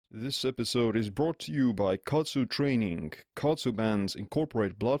This episode is brought to you by Katsu Training. Katsu bands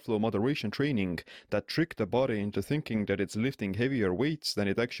incorporate blood flow moderation training that trick the body into thinking that it's lifting heavier weights than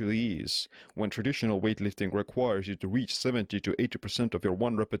it actually is. When traditional weightlifting requires you to reach 70 to 80% of your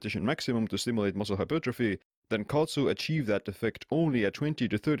one repetition maximum to stimulate muscle hypertrophy, then Katsu achieve that effect only at 20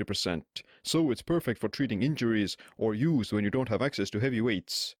 to 30%. So it's perfect for treating injuries or used when you don't have access to heavy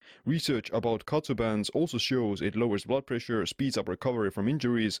weights. Research about Katsu bands also shows it lowers blood pressure, speeds up recovery from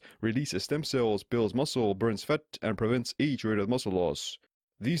injuries, releases stem cells, builds muscle, burns fat, and prevents age-related muscle loss.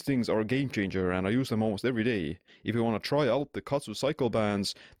 These things are a game changer and I use them almost every day. If you want to try out the Katsu Cycle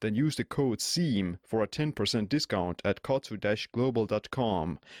Bands, then use the code SEAM for a 10% discount at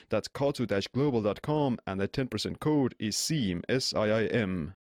katsu-global.com. That's katsu-global.com and the 10% code is SEAM,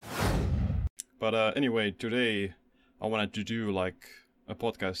 S-I-I-M. But anyway, today I wanted to do like a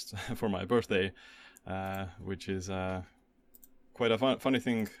podcast for my birthday, which is quite a funny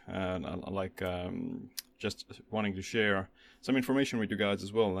thing, like just wanting to share some information with you guys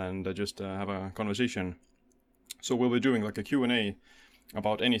as well and just have a conversation. So we'll be doing like a Q&A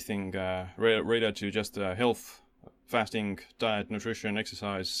about anything related to just health, fasting, diet, nutrition,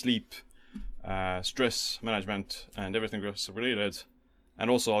 exercise, sleep, stress management, and everything else related. And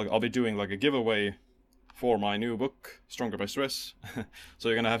also I'll be doing like a giveaway for my new book, Stronger by Stress. So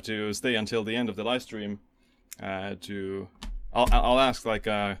you're gonna have to stay until the end of the live stream I'll ask like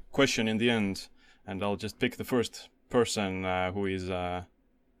a question in the end, and I'll just pick the first person who is going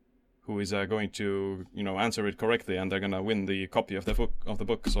to answer it correctly, and they're gonna win the copy of the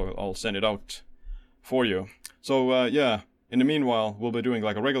book. So I'll send it out for you. So yeah, in the meanwhile, we'll be doing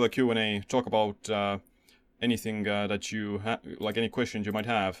like a regular Q&A, talk about anything that you like, any questions you might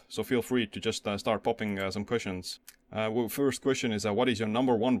have. So feel free to just start popping some questions. Well, first question is what is your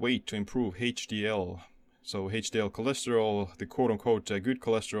number one way to improve HDL? So HDL cholesterol, the quote-unquote good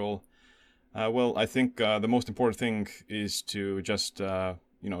cholesterol. Well, I think the most important thing is to just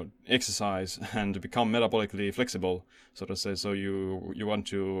exercise and become metabolically flexible, so to say. So you want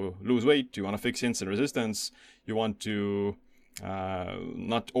to lose weight, you want to fix insulin resistance, you want to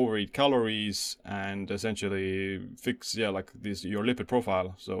not overeat calories, and essentially fix like this your lipid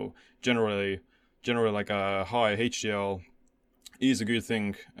profile. So generally like a high HDL is a good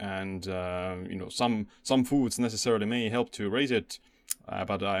thing, and some foods necessarily may help to raise it,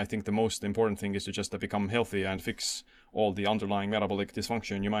 but I think the most important thing is to just become healthy and fix all the underlying metabolic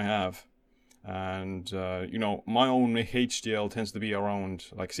dysfunction you might have. And my own HDL tends to be around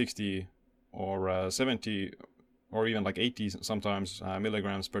like 60 or 70 or even like 80 sometimes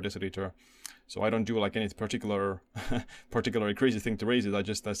milligrams per deciliter. So I don't do like any particularly crazy thing to raise it. I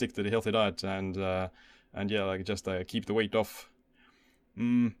just stick to the healthy diet and yeah, like just keep the weight off.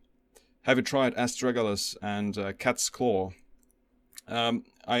 Have you tried astragalus and cat's claw?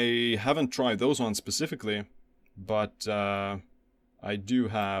 I haven't tried those ones specifically, but I do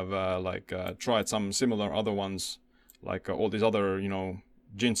have tried some similar other ones, like all these other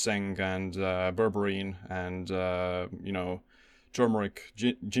ginseng and berberine and turmeric,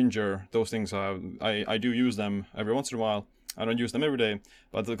 ginger. Those things I do use them every once in a while. I don't use them every day,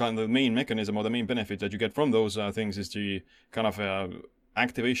 but the main mechanism or the main benefit that you get from those things is the kind of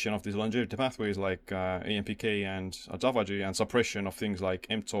activation of these longevity pathways like AMPK and autophagy, and suppression of things like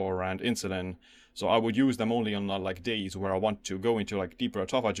mTOR and insulin. So I would use them only on like days where I want to go into like deeper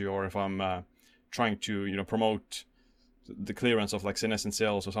autophagy, or if I'm trying to promote the clearance of like senescent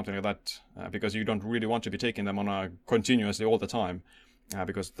cells or something like that, because you don't really want to be taking them on a continuously all the time.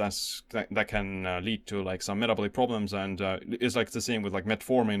 Because that can lead to like some metabolic problems, and it's like the same with like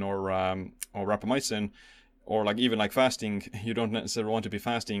metformin or rapamycin, or like even like fasting. You don't necessarily want to be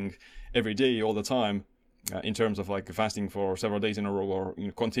fasting every day all the time, in terms of like fasting for several days in a row, or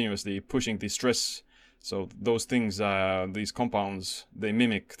continuously pushing the stress. So those things, these compounds, they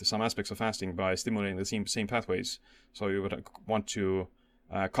mimic some aspects of fasting by stimulating the same pathways. So you would want to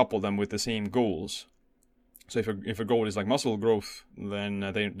couple them with the same goals. So if a goal is like muscle growth, then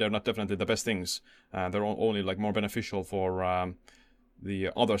they're not definitely the best things. They're only like more beneficial for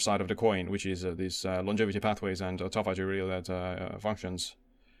the other side of the coin, which is these longevity pathways and autophagy related functions.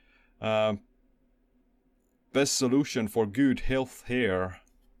 Best solution for good health hair,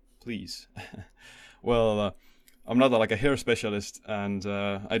 please. Well, I'm not like a hair specialist, and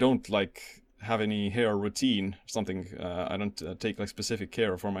I don't like have any hair routine or something. I don't take like specific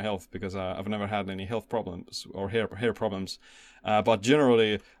care for my health, because I've never had any health problems or hair problems. But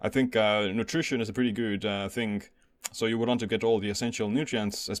generally, I think nutrition is a pretty good thing. So you would want to get all the essential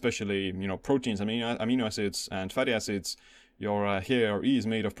nutrients, especially proteins, amino acids, and fatty acids, your hair is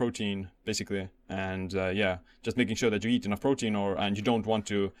made of protein basically, and yeah, just making sure that you eat enough protein, and you don't want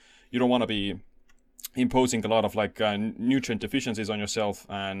to be imposing a lot of like nutrient deficiencies on yourself,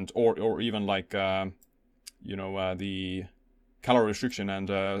 and or even like the calorie restriction and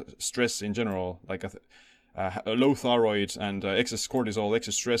stress in general, like a low thyroid and excess cortisol,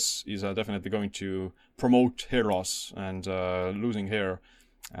 excess stress is definitely going to promote hair loss and losing hair,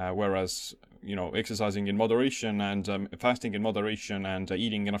 whereas exercising in moderation and fasting in moderation and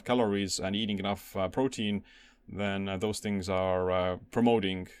eating enough calories and eating enough protein, then those things are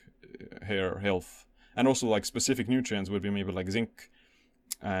promoting hair health. And also like specific nutrients would be maybe like zinc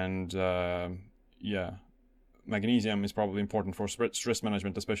and yeah, magnesium is probably important for stress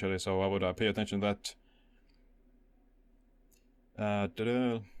management especially, so I would pay attention to that.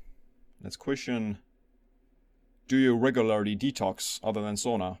 Next question: do you regularly detox other than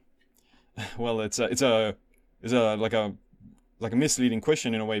sauna? Well, it's a like a misleading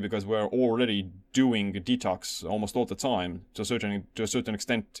question in a way, because we're already doing detox almost all the time to a certain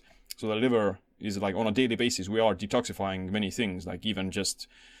extent. So the liver is like on a daily basis we are detoxifying many things, like even just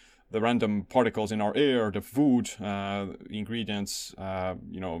the random particles in our air, the food ingredients,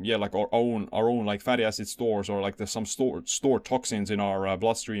 like our own like fatty acid stores, or like there's some stored toxins in our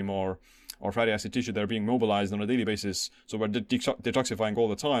bloodstream or fatty acid tissue that are being mobilized on a daily basis. So we're detoxifying all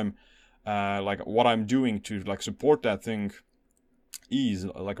the time. Like what I'm doing to like support that thing is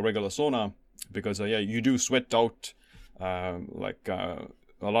like a regular sauna, because you do sweat out a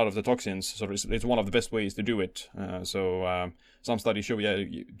lot of the toxins, so it's one of the best ways to do it. Some studies show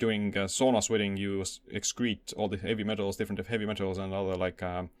doing sauna sweating you excrete all the heavy metals, different heavy metals and other like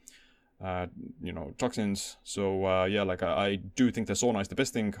toxins. So I do think the sauna is the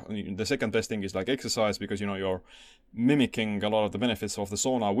best thing. The second best thing is like exercise, because you're mimicking a lot of the benefits of the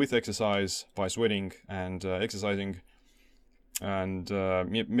sauna with exercise by sweating and exercising. And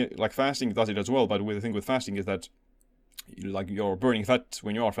like fasting does it as well, but the thing with fasting is that like you're burning fat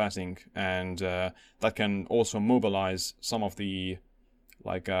when you are fasting, and that can also mobilize some of the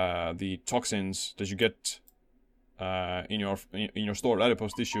the toxins that you get in your stored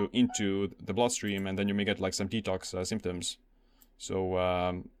adipose tissue into the bloodstream, and then you may get like some detox symptoms. So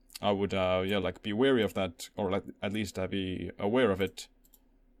I would be wary of that, or like at least be aware of it.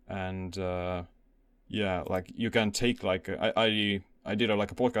 And like you can take like I did a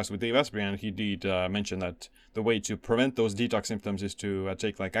podcast with Dave Asprey, and he did mention that the way to prevent those detox symptoms is to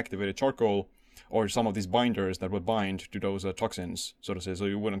take like activated charcoal or some of these binders that would bind to those toxins, so to say, so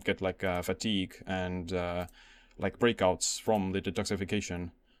you wouldn't get like fatigue and like breakouts from the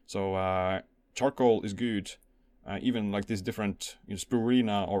detoxification. So charcoal is good, even like these different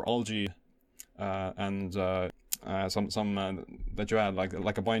spirulina or algae and some that you add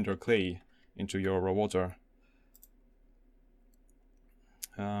like a binder clay into your water.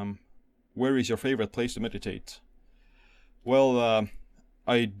 Where is your favorite place to meditate? Well,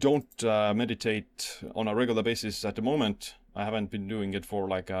 I don't meditate on a regular basis at the moment. I haven't been doing it for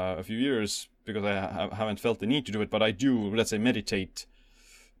like a few years because I haven't felt the need to do it, but I do, let's say, meditate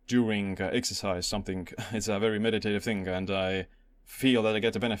during exercise something. It's a very meditative thing, and I feel that I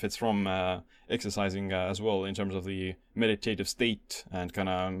get the benefits from exercising as well, in terms of the meditative state and kind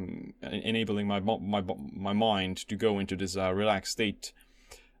of enabling my mind to go into this relaxed state.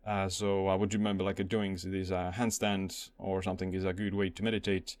 So I would remember like doing these handstands or something is a good way to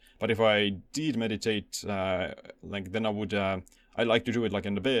meditate. But if I did meditate, then I would I like to do it like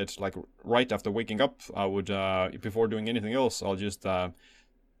in the bed, like right after waking up. I would before doing anything else, I'll just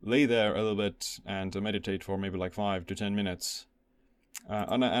lay there a little bit and meditate for maybe like 5 to 10 minutes.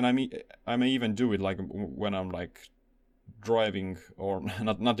 And I may even do it like when I'm like driving, or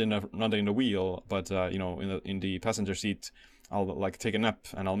not in the wheel, but in the passenger seat. I'll like take a nap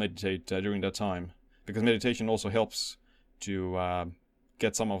and I'll meditate during that time, because meditation also helps to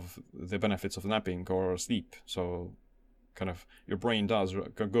get some of the benefits of napping or sleep. So kind of your brain does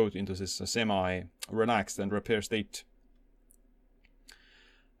go into this semi-relaxed and repair state.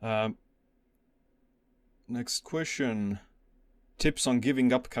 Next question: tips on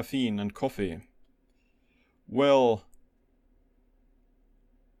giving up caffeine and coffee. Well,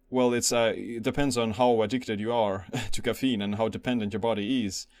 it depends on how addicted you are to caffeine and how dependent your body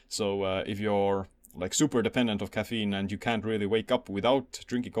is. So if you're like super dependent of caffeine and you can't really wake up without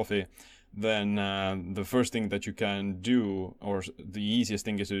drinking coffee, then the first thing that you can do, or the easiest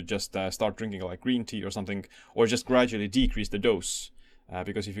thing, is to just start drinking like green tea or something, or just gradually decrease the dose.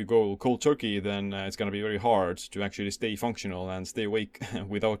 Because if you go cold turkey, then it's going to be very hard to actually stay functional and stay awake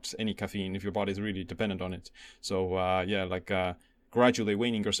without any caffeine if your body is really dependent on it. So gradually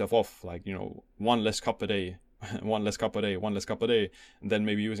weaning yourself off, like 1 less cup a day one less cup a day, one less cup a day, and then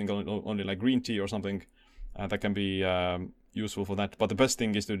maybe using only like green tea or something. That can be useful for that. But the best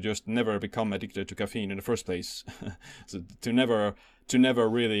thing is to just never become addicted to caffeine in the first place. So to never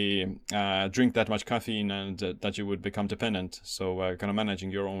really drink that much caffeine, and that you would become dependent. So kind of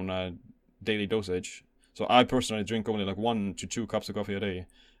managing your own daily dosage. So I personally drink only like 1 to 2 cups of coffee a day,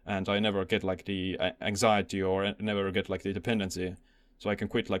 and I never get like the anxiety or never get like the dependency. So I can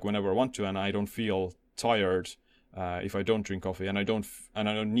quit like whenever I want to, and I don't feel tired if I don't drink coffee, and I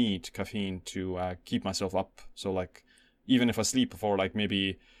don't need caffeine to keep myself up. So like even if I sleep for like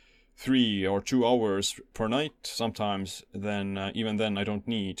maybe 3 or 2 hours per night sometimes, then even then I don't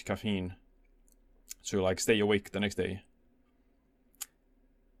need caffeine to like stay awake the next day.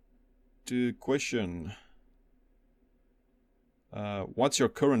 The question. What's your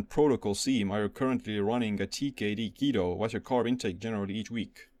current protocol seem? Are you currently running a TKD keto? What's your carb intake generally each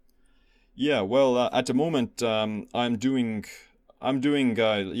week? Yeah, well, at the moment, I'm doing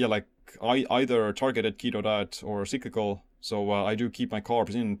like either targeted keto diet or cyclical. So I do keep my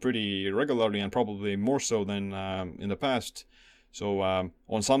carbs in pretty regularly, and probably more so than in the past. So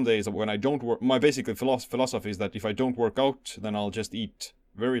on some days when I don't work, my basically philosophy is that if I don't work out, then I'll just eat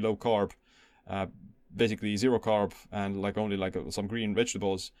very low carb, basically 0 carb, and like only like some green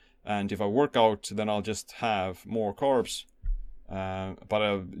vegetables. And if I work out, then I'll just have more carbs,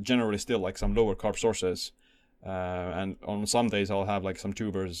 but generally still like some lower carb sources. And on some days I'll have like some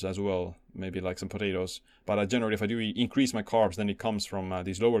tubers as well, maybe like some potatoes. But generally, if I do increase my carbs, then it comes from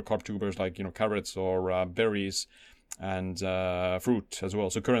these lower carb tubers, like carrots or berries, and fruit as well.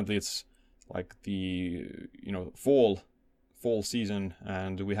 So currently it's like the fall season,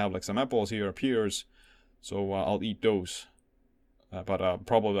 and we have like some apples here, pears. So I'll eat those, but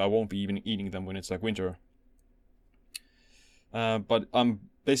probably I won't be even eating them when it's like winter. But I'm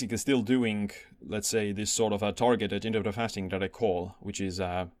basically still doing, let's say, this sort of a targeted intermittent fasting that I call, which is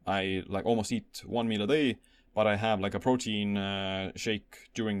I like almost eat 1 meal a day, but I have like a protein shake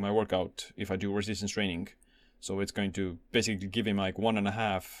during my workout if I do resistance training. So it's going to basically give him like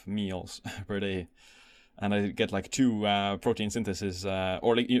 1.5 meals per day, and I get like 2 protein synthesis,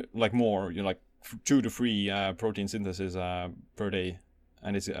 or like more, like 2 to 3 protein synthesis per day,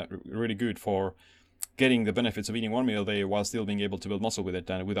 and it's really good for getting the benefits of eating 1 meal a day while still being able to build muscle with it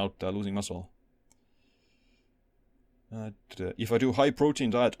and without losing muscle. If I do high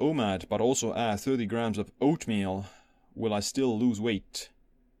protein diet OMAD but also add 30 grams of oatmeal, will I still lose weight?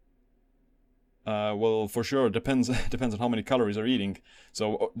 Well, for sure, depends on how many calories you're eating.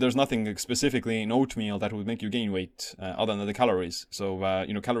 So there's nothing specifically in oatmeal that would make you gain weight other than the calories. So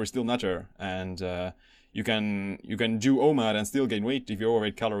calories still matter, and you can do OMAD and still gain weight if you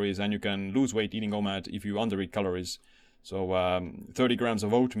overeat calories, and you can lose weight eating OMAD if you undereat calories. So 30 grams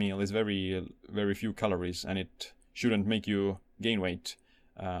of oatmeal is very, very few calories, and it shouldn't make you gain weight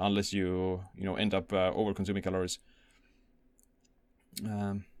unless you end up over consuming calories.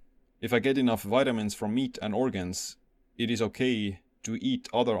 If I get enough vitamins from meat and organs, it is okay to eat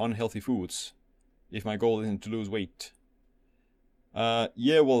other unhealthy foods if my goal isn't to lose weight.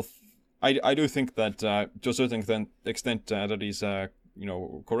 Yeah, well, I do think that to a certain extent that is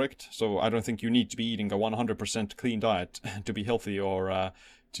correct. So I don't think you need to be eating a 100% clean diet to be healthy, or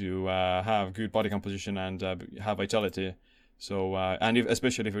to have good body composition and have vitality. So and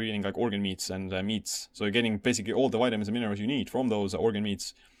especially if you're eating like organ meats and meats, so you're getting basically all the vitamins and minerals you need from those organ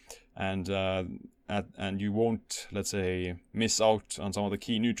meats, and you won't, let's say, miss out on some of the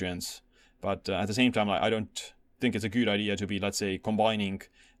key nutrients. But at the same time, I don't think it's a good idea to be, let's say, combining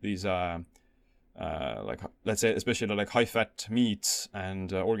these like, let's say, especially like high fat meats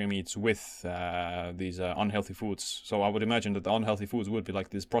and organ meats with these unhealthy foods. So I would imagine that the unhealthy foods would be like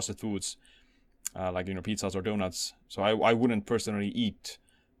these processed foods, like pizzas or donuts. So I wouldn't personally eat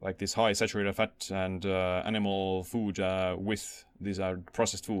like this high saturated fat and animal food with these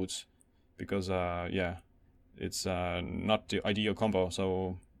processed foods, because yeah, it's not the ideal combo.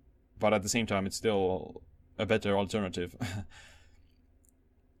 So, but at the same time, it's still a better alternative.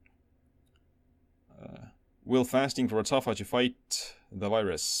 Will fasting for autophagy fight the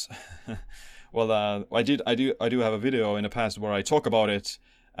virus? Well, I do have a video in the past where I talk about it.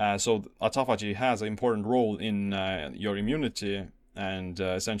 So autophagy has an important role in your immunity, and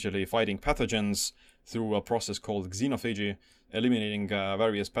essentially fighting pathogens through a process called xenophagy, eliminating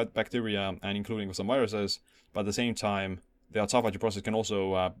various bacteria and including some viruses. But at the same time, the autophagy process can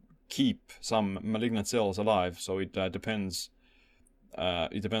also keep some malignant cells alive. So it depends.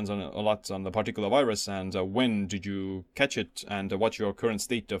 It depends on a lot on the particular virus, and when did you catch it, and what's your current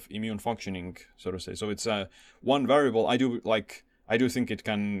state of immune functioning, so to say. So it's one variable. I do think it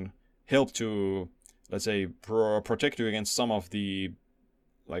can help to, let's say, protect you against some of the,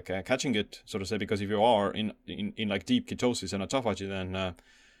 like, catching it, so to say, because if you are in like deep ketosis and autophagy, then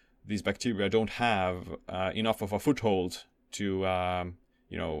these bacteria don't have enough of a foothold to,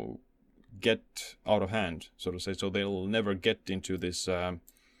 you know, get out of hand, so to say. So they'll never get into this, they'll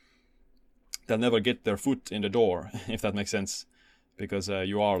never get their foot in the door, if that makes sense. Because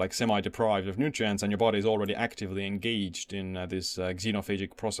you are like semi-deprived of nutrients and your body is already actively engaged in this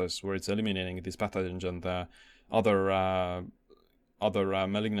xenophagic process where it's eliminating these pathogens and other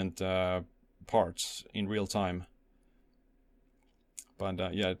malignant parts in real time.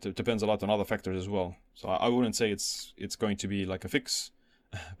 But yeah, it depends a lot on other factors as well. So I wouldn't say it's going to be like a fix,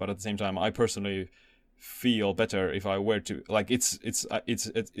 but at the same time, I personally feel better if I were to, like, it's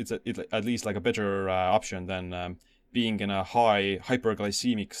at least like a better option than being in a high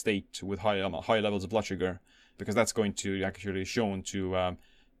hyperglycemic state with high levels of blood sugar, because that's going to actually shown to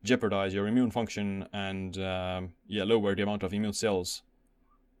jeopardize your immune function and lower the amount of immune cells,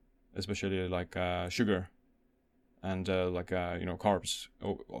 especially like sugar and carbs,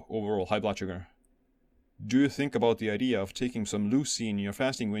 overall high blood sugar. Do you think about the idea of taking some leucine in your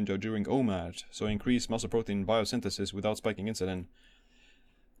fasting window during OMAD, so increase muscle protein biosynthesis without spiking insulin?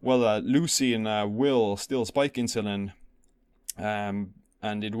 Well, leucine will still spike insulin,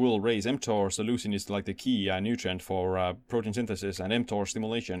 and it will raise mTOR. So leucine is like the key nutrient for protein synthesis and mTOR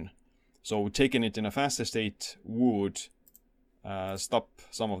stimulation. So taking it in a fasted state would stop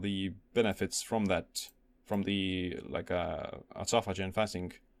some of the benefits from that, from the autophagy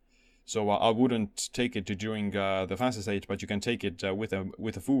fasting. So I wouldn't take it during the fasted state, but you can take it with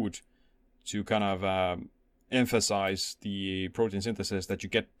a food to kind of emphasize the protein synthesis that you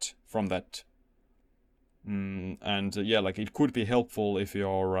get from that. Like it could be helpful if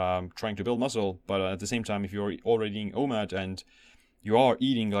you're trying to build muscle, but at the same time, if you're already eating OMAD and you are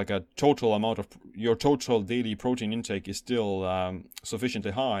eating like a total amount of your total daily protein intake is still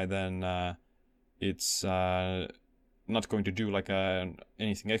sufficiently high, then it's not going to do like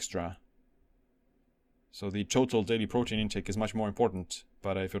anything extra. So the total daily protein intake is much more important.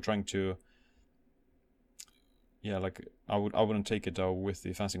 But if you're trying to, I wouldn't take it with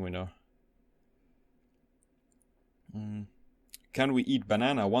the fasting window. Can we eat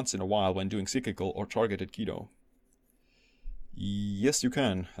banana once in a while when doing cyclical or targeted keto? Yes, you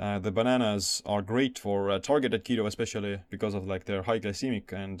can. The bananas are great for targeted keto, especially because of like their high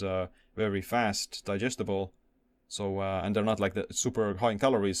glycemic and very fast digestible. So and they're not like the super high in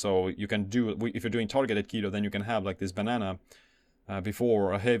calories. So you can do, if you're doing targeted keto, then you can have like this banana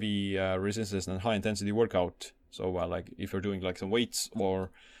before a heavy resistance and high intensity workout. So like if you're doing like some weights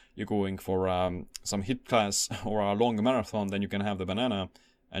or you're going for some HIIT class or a long marathon, then you can have the banana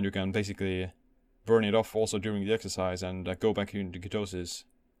and you can basically burn it off also during the exercise and go back into ketosis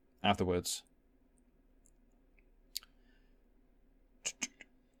afterwards.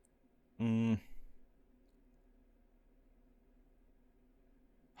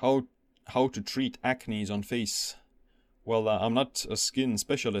 How to treat acne on face? Well, I'm not a skin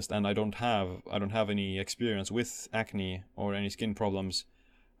specialist and I don't have any experience with acne or any skin problems.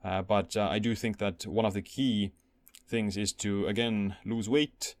 But I do think that one of the key things is to, again, lose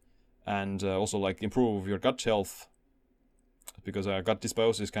weight and also like improve your gut health, because gut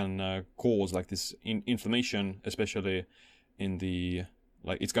dysbiosis can cause like this inflammation, especially in the,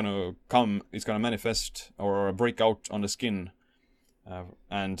 like it's gonna manifest or break out on the skin.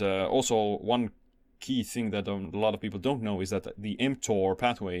 And also one key thing that a lot of people don't know is that the mTOR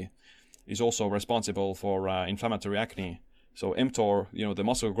pathway is also responsible for inflammatory acne. So mTOR, the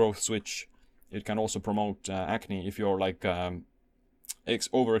muscle growth switch, it can also promote acne if you're like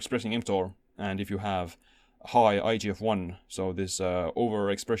overexpressing mTOR and if you have high IGF-1. So this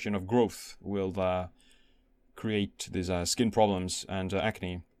overexpression of growth will create these skin problems and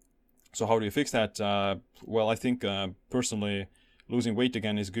acne. So how do you fix that? Well, I think personally, losing weight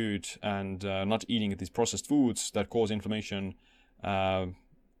again is good, and not eating these processed foods that cause inflammation.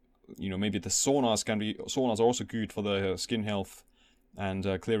 Maybe the saunas are also good for the skin health and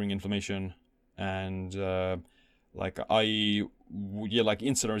clearing inflammation. And insulin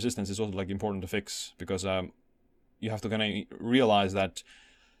resistance is also like important to fix, because you have to kind of realize that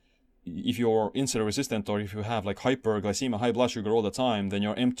if you're insulin resistant or if you have like hyperglycemia, high blood sugar all the time, then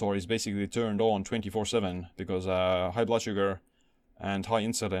your mTOR is basically turned on 24/7, because high blood sugar and high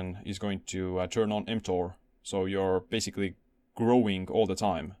insulin is going to turn on mTOR. So you're basically growing all the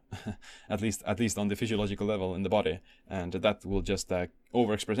time, at least on the physiological level in the body, and that will just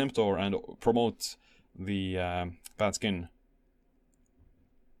overexpress mTOR and promote the bad skin.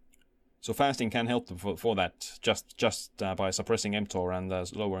 So fasting can help for that, just by suppressing mTOR and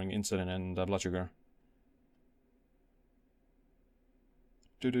lowering insulin and blood sugar.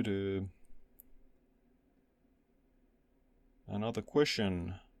 Another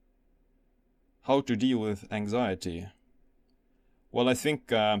question. How to deal with anxiety? Well, I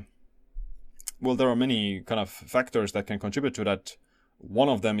think, well, there are many kind of factors that can contribute to that. One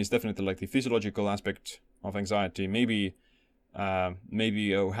of them is definitely like the physiological aspect of anxiety. Maybe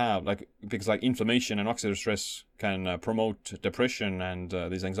you have like, because like inflammation and oxidative stress can promote depression and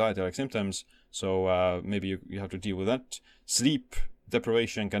these anxiety-like symptoms. So maybe you have to deal with that. Sleep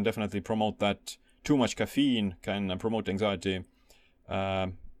deprivation can definitely promote that. Too much caffeine can promote anxiety.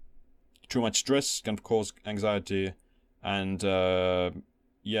 Too much stress can cause anxiety, and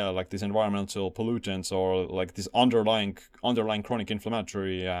yeah, like these environmental pollutants or like these underlying chronic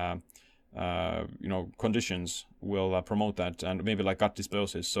inflammatory conditions will promote that, and maybe like gut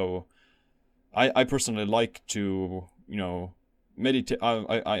dysbiosis. So I personally like to meditate.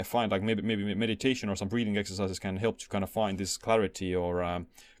 I find like maybe meditation or some breathing exercises can help to kind of find this clarity or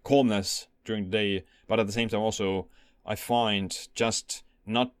calmness during the day. But at the same time also I find just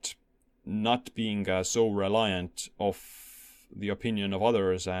not being so reliant of the opinion of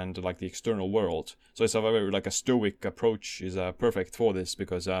others and like the external world. So it's a very like a stoic approach is perfect for this,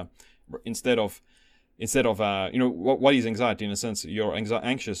 because instead of what is anxiety? In a sense, you're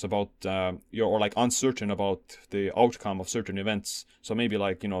anxious about you're like uncertain about the outcome of certain events. So maybe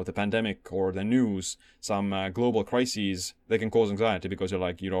like the pandemic or the news, some global crises, they can cause anxiety because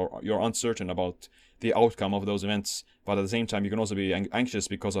you're uncertain about the outcome of those events. But at the same time, you can also be anxious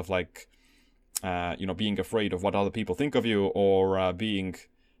because of like being afraid of what other people think of you, or being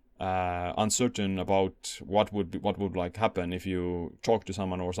uncertain about what would like happen if you talk to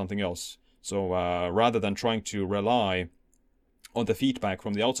someone or something else. So rather than trying to rely on the feedback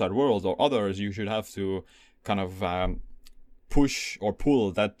from the outside world or others, you should have to kind of push or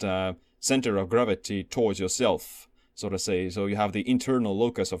pull that center of gravity towards yourself, so to say. So you have the internal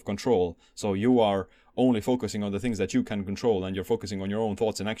locus of control. So you are only focusing on the things that you can control, and you're focusing on your own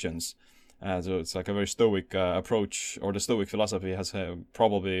thoughts and actions. So it's like a very stoic approach, or the stoic philosophy has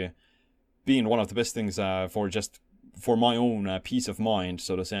probably been one of the best things for my own peace of mind,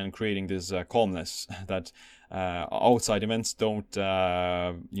 so to say, and creating this calmness that outside events don't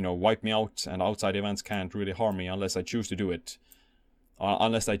wipe me out, and outside events can't really harm me unless I choose to do it,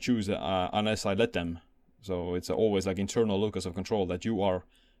 unless I let them. So it's always like internal locus of control, that you are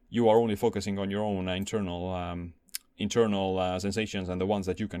only focusing on your own internal sensations and the ones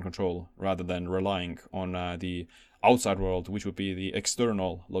that you can control, rather than relying on the outside world, which would be the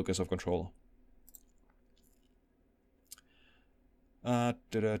external locus of control. On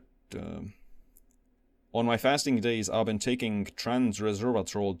my fasting days, I've been taking trans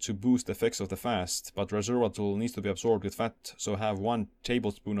resveratrol to boost the effects of the fast, but resveratrol needs to be absorbed with fat, so have 1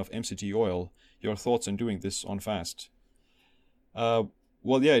 tablespoon of MCT oil. Your thoughts on doing this on fast?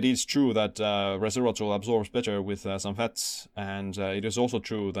 Well, yeah, it is true that resveratrol absorbs better with some fats, and it is also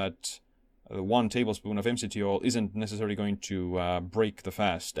true that 1 tablespoon of MCT oil isn't necessarily going to break the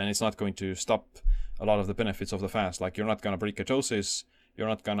fast, and it's not going to stop a lot of the benefits of the fast. Like, you're not going to break ketosis, you're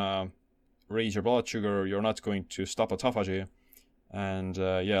not going to raise your blood sugar, you're not going to stop autophagy, and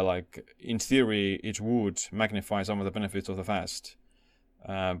yeah, like in theory it would magnify some of the benefits of the fast,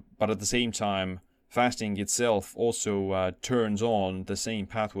 but at the same time, fasting itself also turns on the same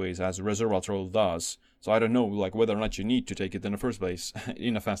pathways as resveratrol does. So I don't know like whether or not you need to take it in the first place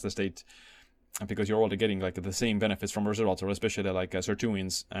in a fasted state, because you're already getting like the same benefits from resveratrol, especially like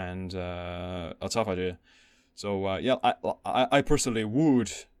sirtuins and autophagy. So yeah, I personally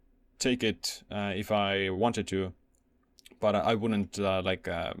would take it if I wanted to, but I wouldn't like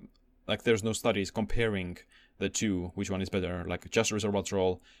there's no studies comparing the two, which one is better, like just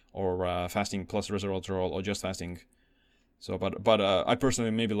resveratrol or fasting plus resveratrol, or just fasting. So but I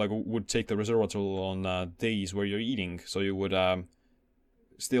personally maybe like would take the resveratrol on days where you're eating, so you would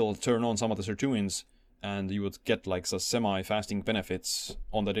still turn on some of the sirtuins, and you would get like some semi-fasting benefits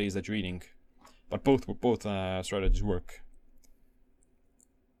on the days that you're eating. But both strategies work.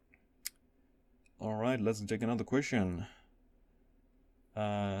 All right, let's take another question.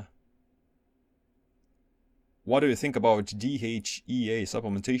 What do you think about DHEA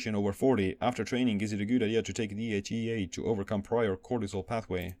supplementation over 40? After training, is it a good idea to take DHEA to overcome prior cortisol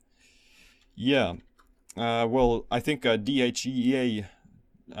pathway? Yeah, well, I think DHEA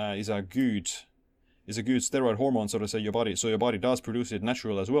is a good steroid hormone, so to say, your body. So your body does produce it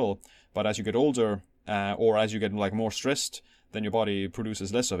natural as well. But as you get older, or as you get like more stressed, then your body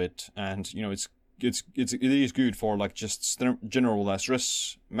produces less of it. And it is good for like just general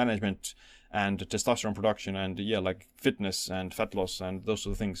stress management and testosterone production, and yeah, like fitness and fat loss and those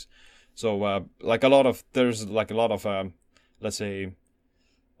sort of things. So there's a lot of let's say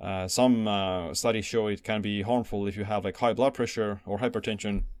Some studies show it can be harmful if you have like high blood pressure or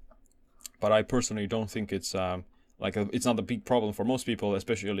hypertension, but I personally don't think it's it's not a big problem for most people,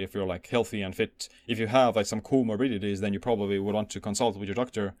 especially if you're like healthy and fit. If you have like some comorbidities, then you probably would want to consult with your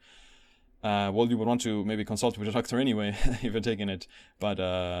doctor. Well, you would want to maybe consult with a doctor anyway if you're taking it. But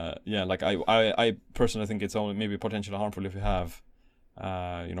yeah, like I personally think it's only maybe potentially harmful if you have,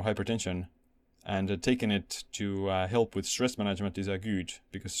 hypertension. And taking it to help with stress management is good,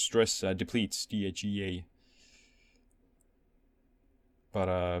 because stress depletes DHEA.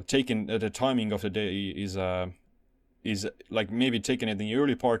 But taking the timing of the day is like maybe taking it in the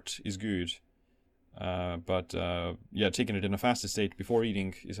early part is good. But yeah, taking it in a fasted state before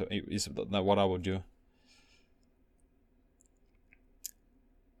eating is what I would do.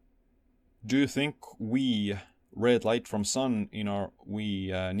 Do you think we red light from sun in our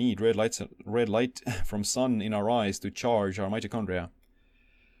need red light from sun in our eyes to charge our mitochondria?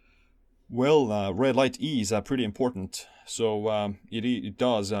 Well, red light is pretty important. So it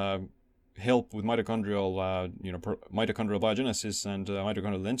does help with mitochondrial mitochondrial biogenesis and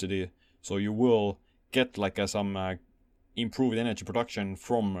mitochondrial density. So you will get like some improved energy production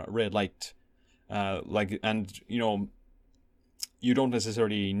from red light. You don't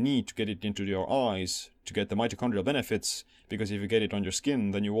necessarily need to get it into your eyes to get the mitochondrial benefits, because if you get it on your skin,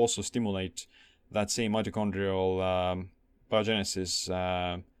 then you also stimulate that same mitochondrial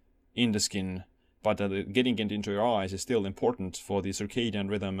biogenesis in the skin. But getting it into your eyes is still important for the circadian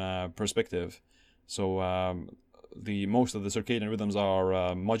rhythm perspective. So most of the circadian rhythms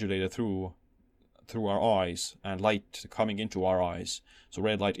are modulated through our eyes and light coming into our eyes. So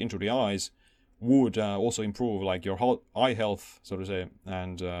red light into the eyes would also improve like your eye health, so to say,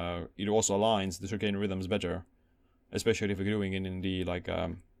 and it also aligns the circadian rhythms better, especially if you're doing it in the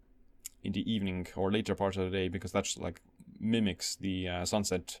in the evening or later parts of the day, because that's like mimics the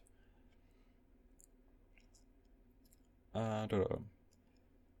sunset.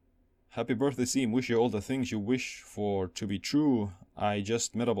 Happy birthday, Seam. Wish you all the things you wish for to be true. I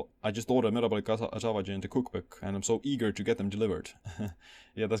just ordered metabolic autophagy in the cookbook, and I'm so eager to get them delivered.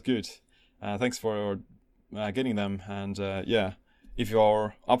 Yeah, that's good. Thanks for getting them, and yeah, if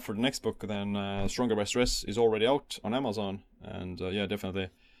you're up for the next book, then Stronger by Stress is already out on Amazon, and yeah, definitely,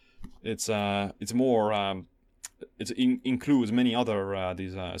 it's more it includes many other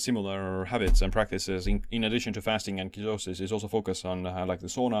these similar habits and practices. In addition to fasting and ketosis, it's also focused on like the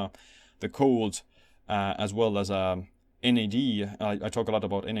sauna, the cold, as well as NAD. I talk a lot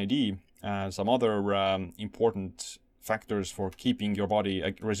about NAD and some other important factors for keeping your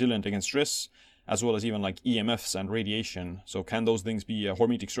body resilient against stress, as well as even like EMFs and radiation. So can those things be a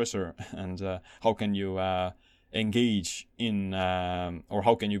hormetic stressor, and how can you engage in or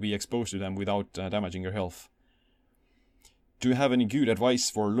how can you be exposed to them without damaging your health? Do you have any good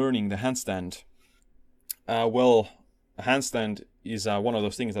advice for learning the handstand? Well, a handstand is one of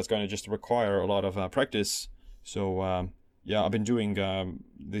those things that's going to just require a lot of practice. So yeah, I've been doing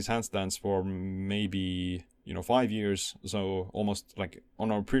these handstands for maybe 5 years, so almost like on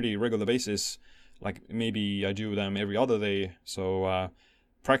a pretty regular basis. Like maybe I do them every other day. So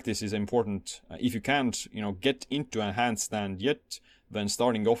practice is important. If you can't get into a handstand yet, then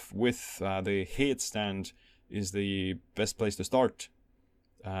starting off with the headstand is the best place to start,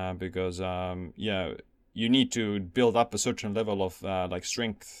 because yeah, you need to build up a certain level of like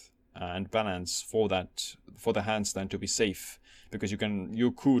strength and balance for the handstand to be safe, because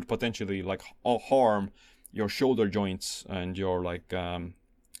you could potentially like harm your shoulder joints and your like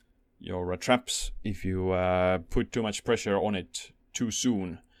your traps if you put too much pressure on it too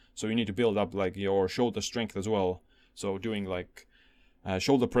soon. So you need to build up like your shoulder strength as well. So doing like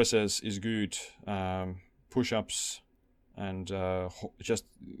shoulder presses is good, push-ups, and just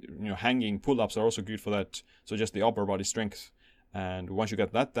hanging pull-ups are also good for that. So just the upper body strength. And once you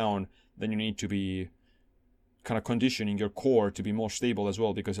get that down, then you need to be kind of conditioning your core to be more stable as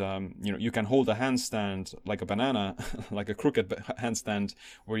well, because you can hold a handstand like a banana, like a crooked handstand,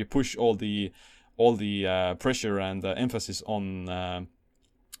 where you push all the pressure and the emphasis on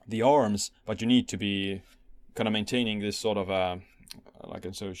the arms, but you need to be kind of maintaining this sort of like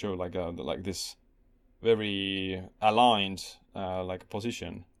this very aligned like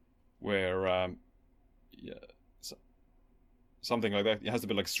position where yeah, something like that. It has to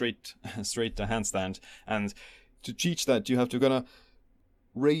be like straight handstand, and to teach that you have to kind of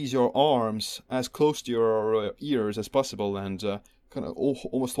raise your arms as close to your ears as possible, and kind of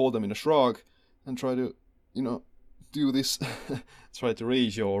almost hold them in a shrug and try to do this. Try to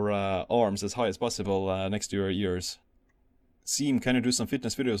raise your arms as high as possible next to your ears. Seem, can you do some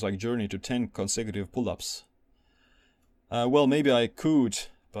fitness videos like journey to 10 consecutive pull-ups? Well, maybe I could,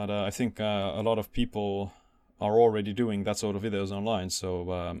 But I think a lot of people are already doing that sort of videos online,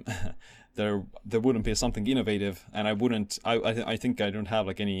 so there wouldn't be something innovative, and I think I don't have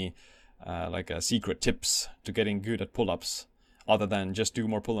like any secret tips to getting good at pull-ups, other than just do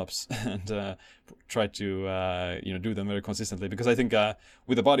more pull-ups and try to do them very consistently. Because I think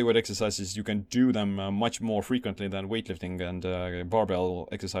with the bodyweight exercises you can do them much more frequently than weightlifting and barbell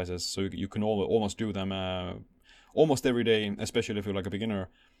exercises. So you can almost do them almost every day, especially if you're like a beginner.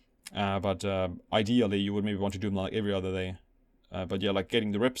 But ideally you would maybe want to do them like every other day. But yeah, like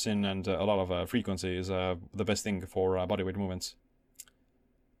getting the reps in and a lot of frequency is the best thing for bodyweight movements.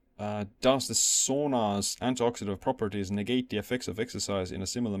 Does the sauna's antioxidant properties negate the effects of exercise in a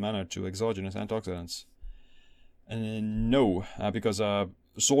similar manner to exogenous antioxidants? No, because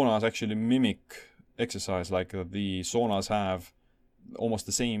saunas actually mimic exercise. Like the saunas have almost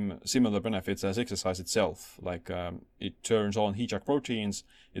the same similar benefits as exercise itself. Like it turns on heat-shock proteins,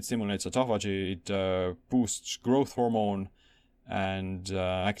 it stimulates autophagy, it boosts growth hormone, and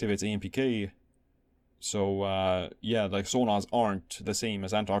activates AMPK. So yeah, like saunas aren't the same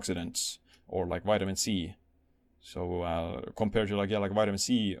as antioxidants or like vitamin C. So compared to like vitamin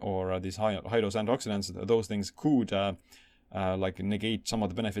C or these high dose antioxidants, those things could like negate some of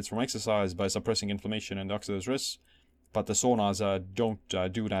the benefits from exercise by suppressing inflammation and oxidative stress. But the saunas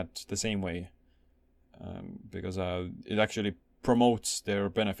don't do that the same way, because it actually promotes their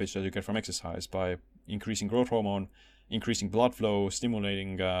benefits that you get from exercise by increasing growth hormone, increasing blood flow,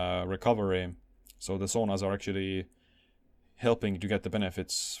 stimulating recovery. So the saunas are actually helping to get the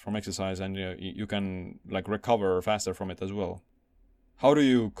benefits from exercise, and you can like recover faster from it as well. How do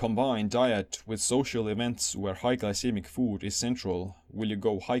you combine diet with social events where high glycemic food is central? Will you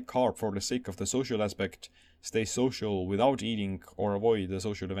go high carb for the sake of the social aspect, stay social without eating, or avoid the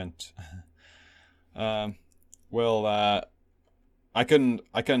social event? Well, I can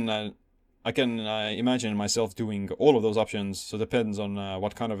imagine myself doing all of those options. So it depends on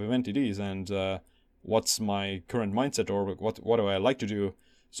what kind of event it is and what's my current mindset, or what do I like to do.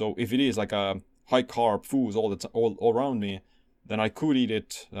 So if it is like a high carb foods all around me, then I could eat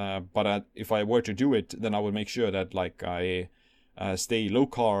it. But if I were to do it, then I would make sure that like I stay low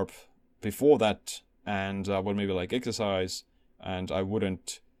carb before that, and I would maybe like exercise, and I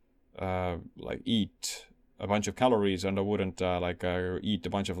wouldn't like eat a bunch of calories, and I wouldn't eat a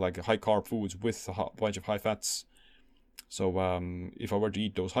bunch of like high carb foods with a bunch of high fats. So if I were to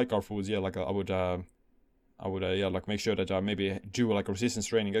eat those high carb foods, yeah, like I would like make sure that I maybe do like a resistance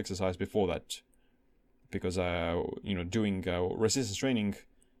training exercise before that, because doing resistance training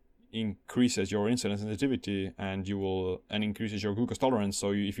increases your insulin sensitivity and increases your glucose tolerance.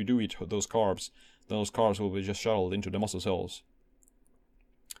 So if you do eat those carbs will be just shuttled into the muscle cells.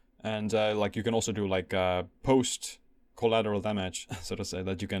 And like you can also do like post collateral damage, so to say,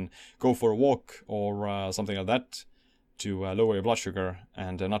 that you can go for a walk or something like that to lower your blood sugar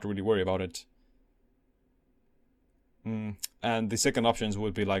and not really worry about it. And the second options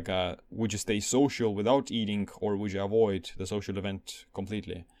would be like, would you stay social without eating, or would you avoid the social event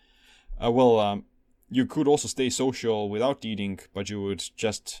completely? You could also stay social without eating, but you would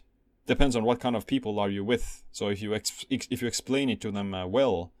just depends on what kind of people are you with. So if you explain it to them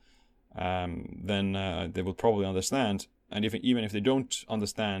well, then they will probably understand. And even if they don't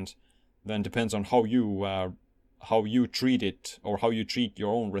understand, then depends on how you treat it, or how you treat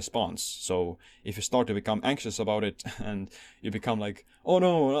your own response. So if you start to become anxious about it and you become like, oh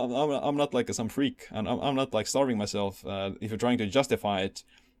no, I'm not like some freak, and I'm not like starving myself, if you're trying to justify it,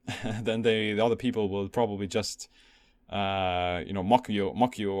 then the other people will probably just mock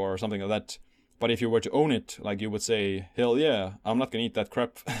you or something like that. But if you were to own it, like you would say, hell yeah, I'm not gonna eat that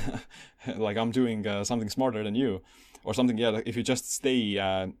crap, like I'm doing something smarter than you, or something. Yeah, like if you just stay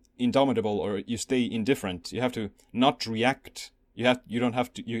indomitable, or you stay indifferent, you have to not react. You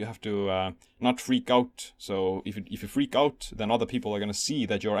have to not freak out. So if you freak out, then other people are gonna see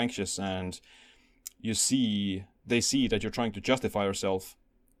that you're anxious, and they see that you're trying to justify yourself,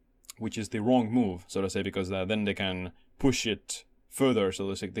 which is the wrong move, so to say, because then they can push it further,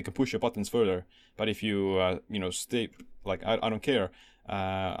 so they can push your buttons further. But if you stay like, I don't care,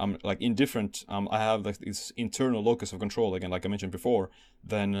 I'm like indifferent, I have like this internal locus of control, again, like I mentioned before,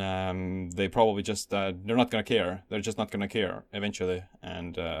 then they probably just they're not gonna care. They're just not gonna care eventually,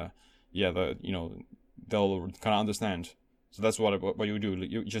 and they'll kind of understand. So that's what you do.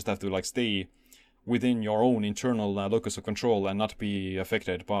 You just have to like stay within your own internal locus of control and not be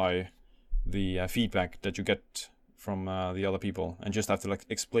affected by the feedback that you get from the other people, and just have to like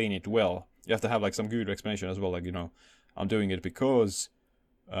explain it well. You have to have like some good explanation as well, like, I'm doing it because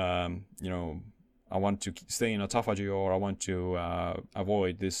I I want to stay in autophagy, or I want to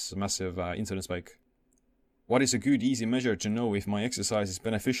avoid this massive insulin spike. What is a good easy measure to know if my exercise is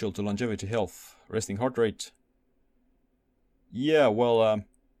beneficial to longevity health? Resting heart rate? Yeah, well,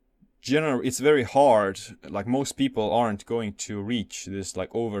 it's very hard. Like, most people aren't going to reach this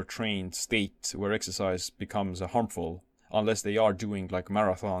like overtrained state where exercise becomes harmful, unless they are doing like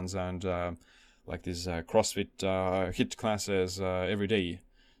marathons and like these CrossFit HIIT classes every day.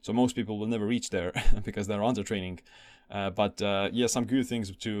 So most people will never reach there because they're undertraining. But yeah, some good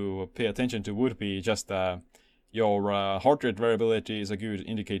things to pay attention to would be just your heart rate variability is a good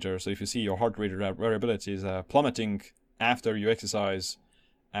indicator. So if you see your heart rate variability is plummeting after you exercise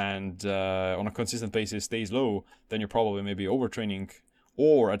and on a consistent basis stays low, then you're probably maybe overtraining,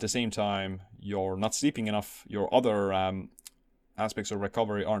 or at the same time you're not sleeping enough, your other aspects of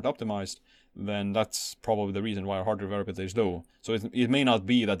recovery aren't optimized, then that's probably the reason why your heart rate variability is low. So it may not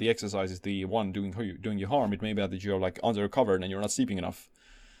be that the exercise is the one doing you harm. It may be that you're like under recovered and you're not sleeping enough.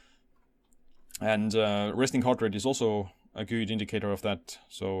 And resting heart rate is also a good indicator of that.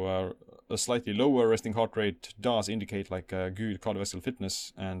 So a slightly lower resting heart rate does indicate like good cardiovascular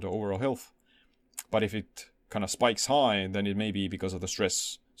fitness and overall health. But if it kind of spikes high, then it may be because of the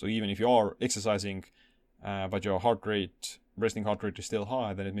stress. So even if you are exercising, but your resting heart rate is still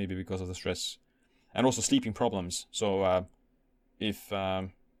high, then it may be because of the stress. And also sleeping problems. So if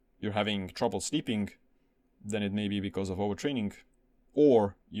you're having trouble sleeping, then it may be because of overtraining,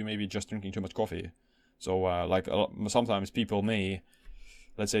 or you may be just drinking too much coffee. So sometimes people may,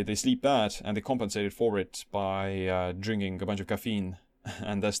 let's say they sleep bad and they compensated for it by drinking a bunch of caffeine,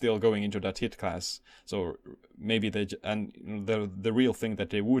 and they're still going into that HIIT class. So maybe the real thing that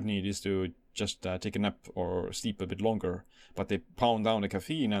they would need is to just take a nap or sleep a bit longer, but they pound down the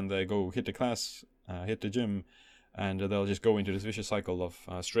caffeine and they go hit the class, hit the gym, and they'll just go into this vicious cycle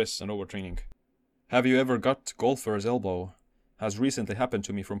of stress and overtraining. Have you ever got golfer's elbow? Has recently happened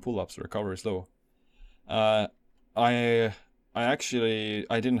to me from pull-ups. Recovery slow. I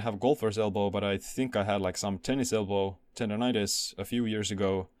didn't have golfer's elbow, but I think I had like some tennis elbow tendonitis a few years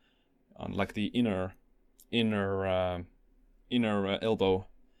ago on like the inner elbow.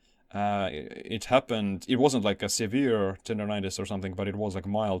 It happened, it wasn't like a severe tendonitis or something, but it was like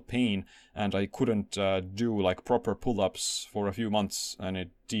mild pain, and I couldn't do like proper pull-ups for a few months, and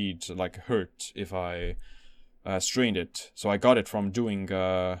it did like hurt if I strained it. So I got it from doing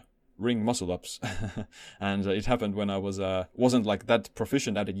ring muscle ups and it happened when I wasn't like that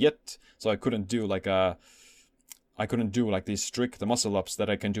proficient at it yet, so I couldn't do like these strict muscle ups that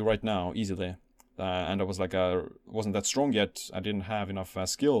I can do right now easily, and I was like wasn't that strong yet. I didn't have enough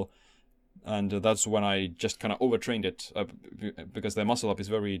skill, and that's when I just kind of overtrained it because the muscle up is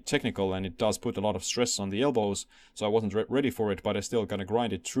very technical and it does put a lot of stress on the elbows, so I wasn't ready for it, but I still kind of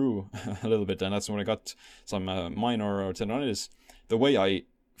grind it through a little bit, and that's when I got some minor tendonitis. The way I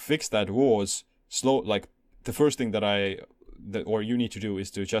fixed that was slow. Like the first thing or you need to do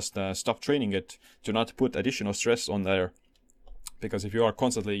is to just stop training it, to not put additional stress on there, because if you are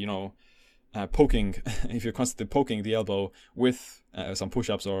constantly poking if you're constantly poking the elbow with some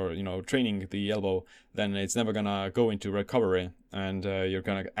push-ups or training the elbow, then it's never gonna go into recovery, and you're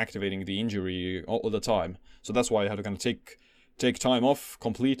kind of activating the injury all the time. So that's why I had to kind of take time off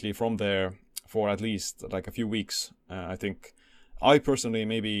completely from there for at least like a few weeks. I think I personally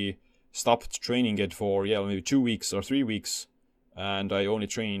maybe stopped training it for maybe 2 weeks or 3 weeks, and I only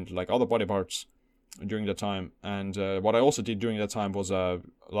trained like other body parts during that time. And what I also did during that time was a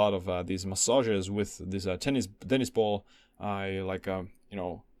lot of these massages with this tennis ball. I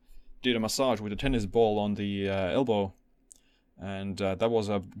did a massage with a tennis ball on the elbow, and that was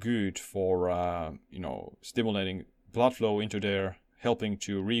good for stimulating blood flow into there, helping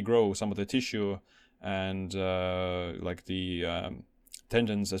to regrow some of the tissue and like the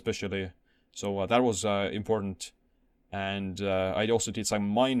tendons especially. So that was important. And I also did some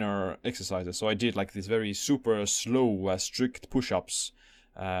minor exercises. So I did like these very super slow, strict push-ups.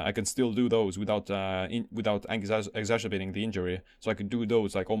 I can still do those without exacerbating the injury. So I could do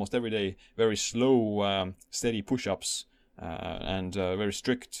those like almost every day, very slow, steady push-ups, and very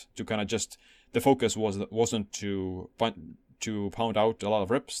strict, to kind of just, the focus wasn't to pound out a lot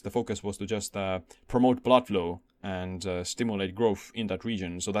of reps. The focus was to just promote blood flow and stimulate growth in that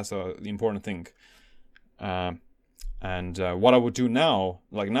region. So that's the important thing. And what I would do now,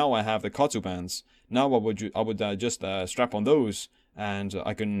 like now I have the KAATSU bands. Now I would just strap on those, and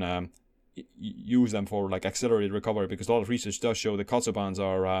I can use them for like accelerated recovery, because a lot of research does show the KAATSU bands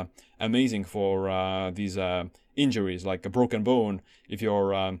are amazing for these injuries, like a broken bone. If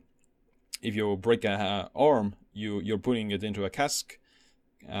you break an arm, you're putting it into a cast,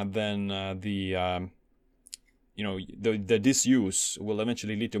 then the disuse will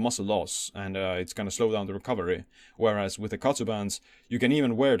eventually lead to muscle loss, and it's going to slow down the recovery. Whereas with the Katsu bands, you can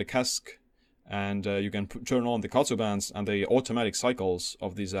even wear the casque, and you can turn on the Katsu bands, and the automatic cycles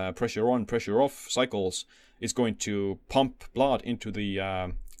of these pressure on, pressure off cycles is going to pump blood into the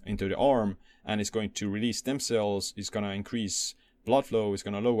arm, and it's going to release stem cells. It's going to increase blood flow. It's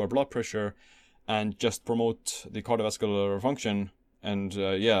going to lower blood pressure, and just promote the cardiovascular function. And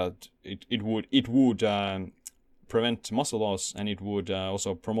it would prevent muscle loss, and it would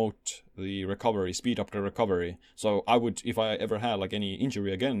also promote the recovery, speed up the recovery. So I would, if I ever had like any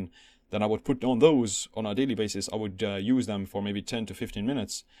injury again, then I would put on those on a daily basis. I would use them for maybe 10 to 15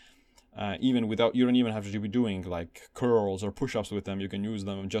 minutes. Even without, you don't even have to be doing like curls or push-ups with them. You can use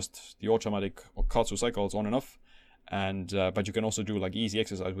them just the automatic Katsu cycles on and off. And but you can also do like easy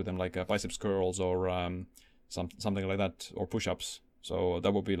exercise with them, like biceps curls or something like that, or push-ups. So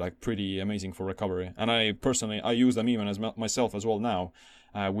that would be like pretty amazing for recovery. And I use them even as myself as well now,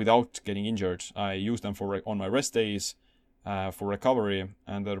 without getting injured. I use them on my rest days for recovery,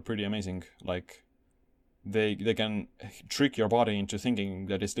 and they're pretty amazing. Like they can trick your body into thinking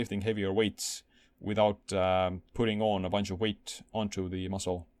that it's lifting heavier weights without putting on a bunch of weight onto the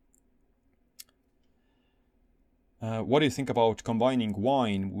muscle. What do you think about combining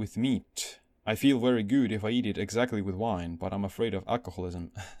wine with meat? I feel very good if I eat it exactly with wine, but I'm afraid of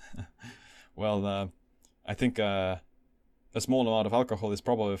alcoholism. Well, I think a small amount of alcohol is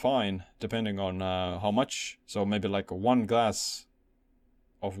probably fine, depending on how much. So maybe like 1 glass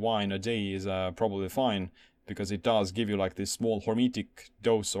of wine a day is probably fine, because it does give you like this small hormetic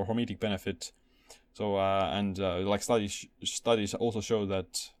dose or hormetic benefit. So like studies also show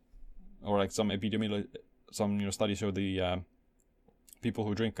that, or like some studies show the people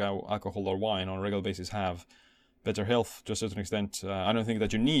who drink alcohol or wine on a regular basis have better health to a certain extent. I don't think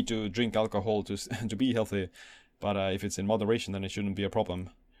that you need to drink alcohol to to be healthy, but if it's in moderation, then it shouldn't be a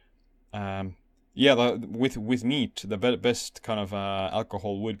problem. With meat, the best kind of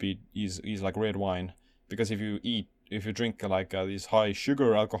alcohol would be is like red wine, because if you drink like these high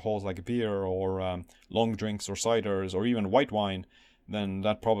sugar alcohols like beer or long drinks or ciders or even white wine, then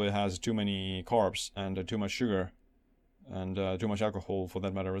that probably has too many carbs and too much sugar, and too much alcohol for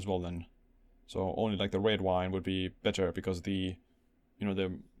that matter as well then. So only like the red wine would be better, because the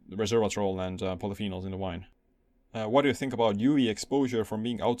resveratrol and polyphenols in the wine. What do you think about UV exposure from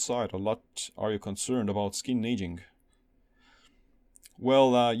being outside a lot? Are you concerned about skin aging?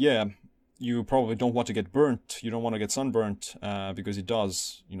 Well, yeah, you probably don't want to get burnt. You don't want to get sunburnt, because it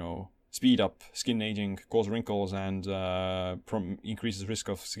does, speed up skin aging, cause wrinkles, and increases risk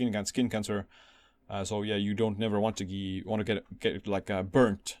of skin cancer. So yeah, you don't never want to get like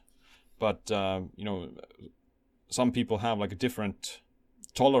burnt. But some people have like a different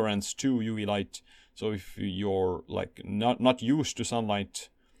tolerance to UV light. So if you're like not used to sunlight,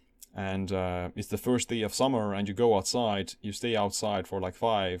 and it's the first day of summer and you go outside, you stay outside for like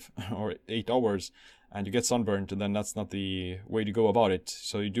 5 or 8 hours, and you get sunburned, then that's not the way to go about it.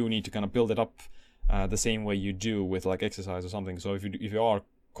 So you do need to kind of build it up the same way you do with like exercise or something. So if you are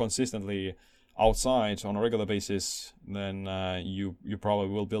consistently outside on a regular basis, then you probably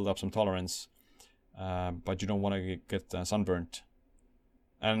will build up some tolerance, but you don't want to get sunburnt.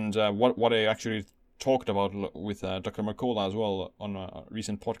 And what I actually talked about with Dr. Mercola as well on a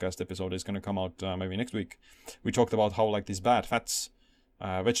recent podcast episode is going to come out maybe next week. We talked about how like these bad fats,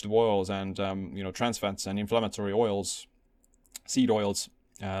 vegetable oils, and trans fats and inflammatory oils, seed oils,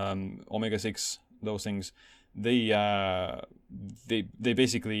 omega-6, those things, they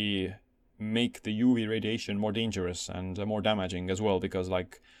basically make the UV radiation more dangerous and more damaging as well, because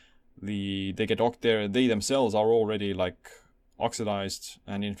like they themselves are already like oxidized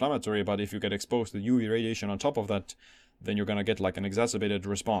and inflammatory, but if you get exposed to UV radiation on top of that, then you're going to get like an exacerbated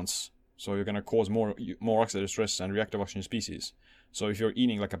response. So you're going to cause more oxidative stress and reactive oxygen species. So if you're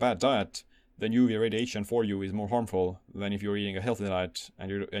eating like a bad diet, then UV radiation for you is more harmful than if you're eating a healthy diet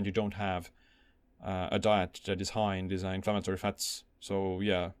and you don't have a diet that is high in these inflammatory fats. So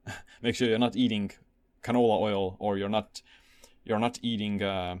yeah, make sure you're not eating canola oil, or you're not eating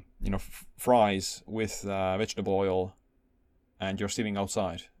fries with vegetable oil, and you're sitting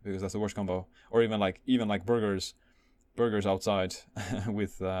outside, because that's the worst combo. Or even like burgers outside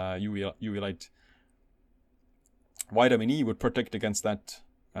with UV light. Vitamin E would protect against that,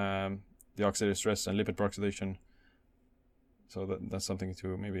 the oxidative stress and lipid peroxidation. So that's something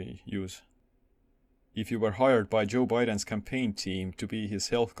to maybe use. If you were hired by Joe Biden's campaign team to be his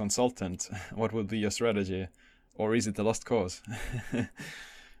health consultant, what would be your strategy? Or is it a lost cause?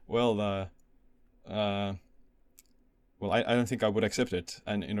 Well, well, I don't think I would accept it,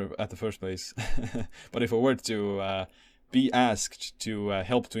 and at the first place. But if I were to be asked to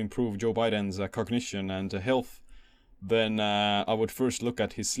help to improve Joe Biden's cognition and health, then I would first look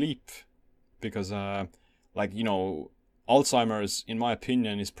at his sleep, because like, you know, Alzheimer's, in my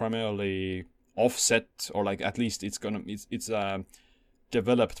opinion, is primarily offset, or like at least it's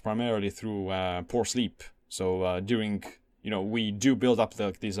developed primarily through poor sleep. So during, you know, we do build up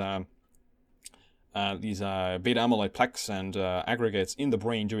these beta amyloid plaques and aggregates in the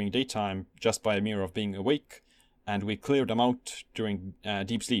brain during daytime just by a mere of being awake, and we clear them out during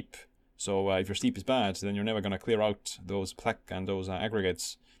deep sleep. So if your sleep is bad, then you're never going to clear out those plaque and those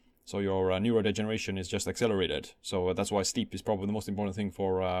aggregates. So your neurodegeneration is just accelerated. So that's why sleep is probably the most important thing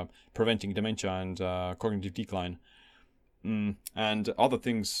for preventing dementia and cognitive decline. And other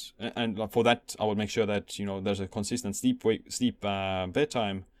things, and for that, I would make sure that, you know, there's a consistent sleep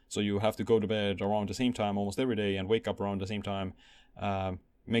bedtime. So you have to go to bed around the same time almost every day and wake up around the same time.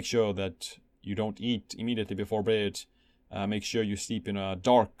 Make sure that you don't eat immediately before bed. Make sure you sleep in a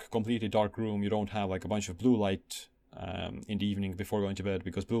completely dark room. You don't have like a bunch of blue light in the evening before going to bed,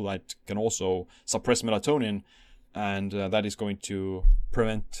 because blue light can also suppress melatonin, and that is going to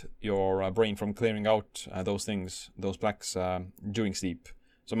prevent your brain from clearing out those plaques during sleep.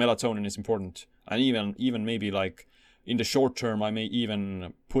 So melatonin is important, and even maybe like in the short term, I may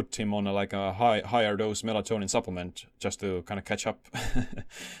even put him on a higher dose melatonin supplement just to kind of catch up.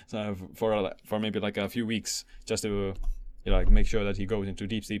 So for maybe like a few weeks, just to, you know, like make sure that he goes into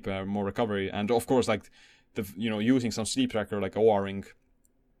deep sleep, more recovery, and of course like using some sleep tracker like Oura Ring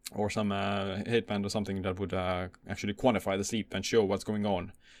or some headband or something that would actually quantify the sleep and show what's going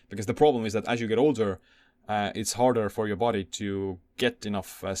on. Because the problem is that as you get older, it's harder for your body to get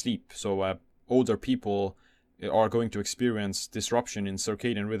enough sleep. So older people are going to experience disruption in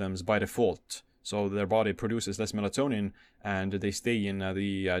circadian rhythms by default. So their body produces less melatonin, and they stay in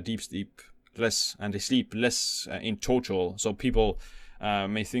the deep sleep less, and they sleep less in total. So people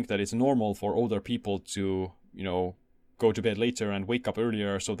may think that it's normal for older people to, you know, go to bed later and wake up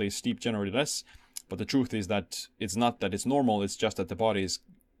earlier, so they sleep generally less. But the truth is that it's not that it's normal, it's just that the body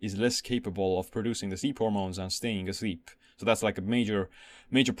is less capable of producing the sleep hormones and staying asleep. So that's like a major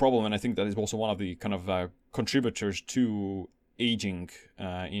problem, and I think that is also one of the kind of contributors to aging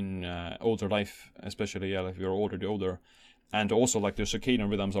in older life, especially if you're older. And also like the circadian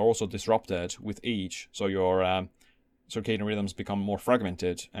rhythms are also disrupted with age, so your circadian rhythms become more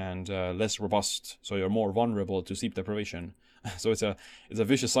fragmented and less robust, so you're more vulnerable to sleep deprivation. So it's a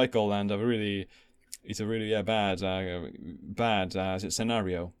vicious cycle, and it's a really bad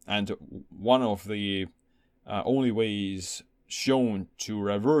scenario. And one of the only ways shown to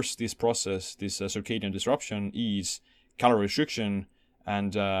reverse this process, this circadian disruption, is calorie restriction.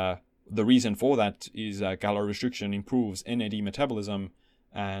 And the reason for that is calorie restriction improves NAD metabolism,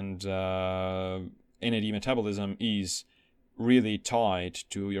 and NAD metabolism is really tied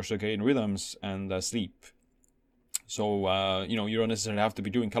to your circadian rhythms and sleep. So, you know, you don't necessarily have to be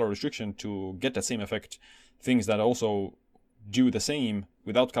doing calorie restriction to get that same effect. Things that also do the same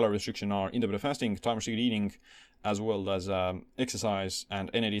without calorie restriction are intermittent fasting, time-restricted eating, as well as exercise and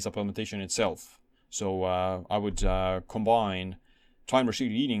NAD supplementation itself. So I would combine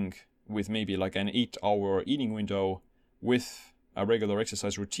time-restricted eating with maybe like an 8-hour eating window with a regular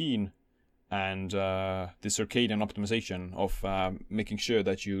exercise routine, and the circadian optimization of making sure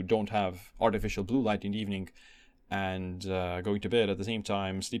that you don't have artificial blue light in the evening, and going to bed at the same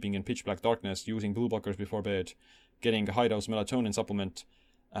time, sleeping in pitch black darkness, using blue blockers before bed, getting a high dose melatonin supplement,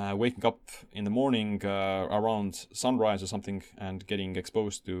 waking up in the morning around sunrise or something, and getting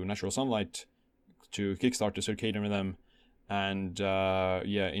exposed to natural sunlight to kickstart the circadian rhythm. And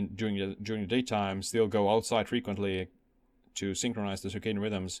during the daytime, still go outside frequently to synchronize the circadian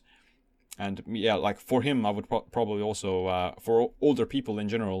rhythms. And yeah, like for him, I would probably also, for older people in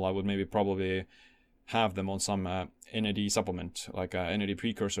general, I would maybe probably have them on some NAD supplement, like a NAD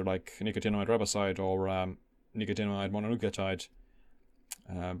precursor like nicotinamide riboside or nicotinamide mononucleotide.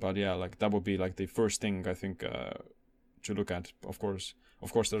 But yeah, like that would be like the first thing I think to look at. Of course,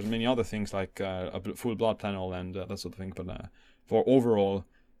 there's many other things like a full blood panel and that sort of thing. But for overall,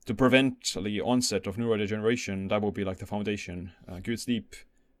 to prevent the onset of neurodegeneration, that would be like the foundation. Good sleep,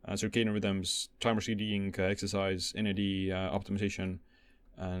 circadian rhythms, time-restricted eating, exercise, NAD optimization,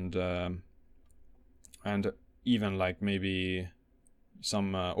 and even like maybe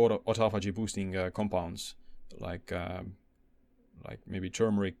some autophagy boosting compounds like maybe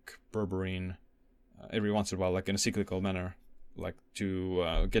turmeric, berberine, every once in a while, like in a cyclical manner, like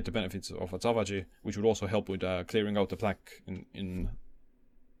to get the benefits of autophagy, which would also help with clearing out the plaque in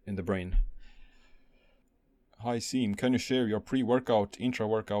the brain. Hi Seam, can you share your pre-workout,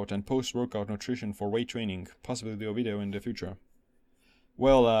 intra-workout, and post-workout nutrition for weight training? Possibly do a video in the future.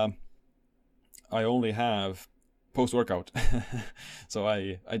 Well, I only have post-workout. So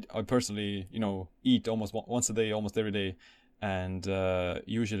I personally, eat almost once a day, almost every day. And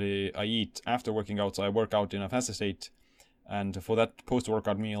usually I eat after working out, so I work out in a fasted state. And for that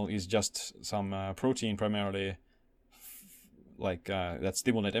post-workout meal is just some protein primarily, that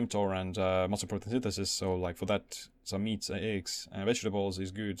stimulate mTOR and muscle protein synthesis. So like for that, some meats, eggs, and vegetables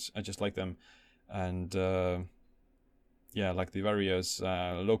is good. I just like them. And like the various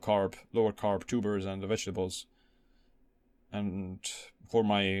lower carb tubers and the vegetables. And for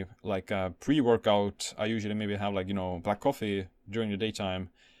my pre-workout, I usually maybe have black coffee during the daytime.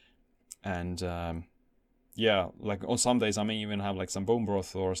 And on some days I may even have some bone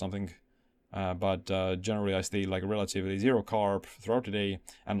broth or something. But generally I stay relatively zero carb throughout the day,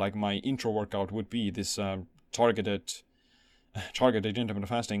 and my intro workout would be this targeted intermittent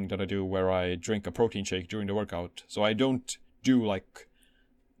fasting that I do, where I drink a protein shake during the workout. So I don't do 100%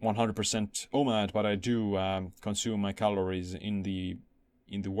 OMAD, but I do consume my calories in the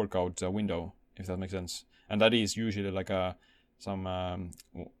workout window, if that makes sense. And that is usually a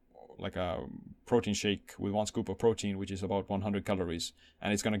protein shake with 1 scoop of protein, which is about 100 calories,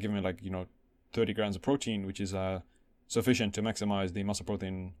 and it's gonna give me 30 grams of protein, which is sufficient to maximize the muscle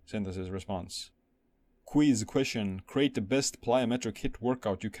protein synthesis response. Quiz question: create the best plyometric HIIT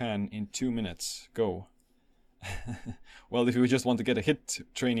workout you can in 2 minutes. Go. Well, if you just want to get a HIIT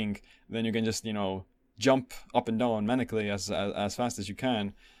training, then you can just jump up and down manically as fast as you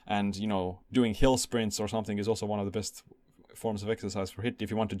can, and doing hill sprints or something is also one of the best forms of exercise for HIIT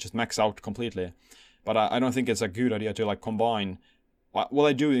if you want to just max out completely. But I don't think it's a good idea to combine. Well,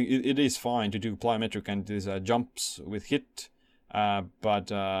 I do. It is fine to do plyometric and these jumps with HIIT,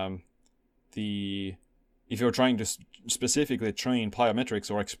 but if you're trying to specifically train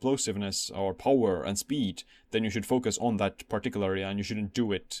plyometrics or explosiveness or power and speed, then you should focus on that particularly, and you shouldn't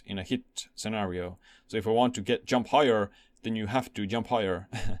do it in a HIIT scenario. So if you want to jump higher, then you have to jump higher.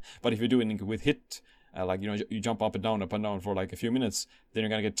 But if you're doing it with HIIT, you jump up and down for a few minutes, then you're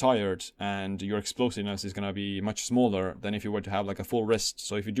gonna get tired, and your explosiveness is gonna be much smaller than if you were to have a full rest.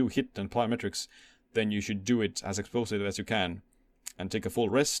 So if you do HIIT and plyometrics, then you should do it as explosive as you can, and take a full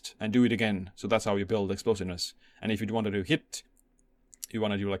rest and do it again. So that's how you build explosiveness. And if you want to do HIIT, you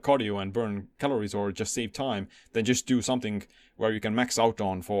want to do cardio and burn calories or just save time, then just do something where you can max out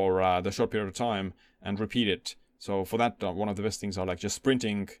on for the short period of time and repeat it. So for that, one of the best things are just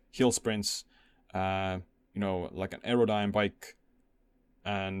sprinting, hill sprints, an Aerodyne bike,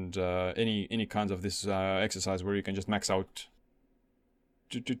 and any kinds of this exercise where you can just max out.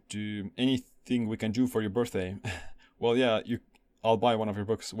 Anything we can do for your birthday? Well, yeah, I'll buy one of your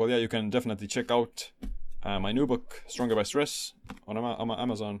books. Well, yeah, you can definitely check out my new book, Stronger by Stress, on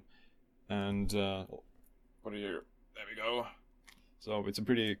Amazon. And put it here. There we go. So it's a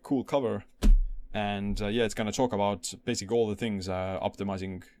pretty cool cover. And it's going to talk about basically all the things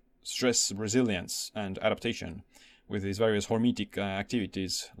optimizing stress resilience and adaptation with these various hormetic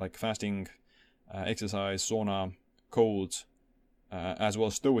activities like fasting, exercise, sauna, cold, as well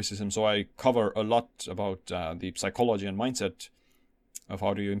as stoicism. So I cover a lot about the psychology and mindset of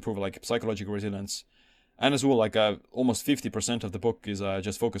how do you improve psychological resilience. And as well, almost 50% of the book is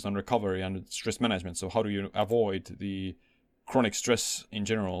just focused on recovery and stress management. So how do you avoid the chronic stress in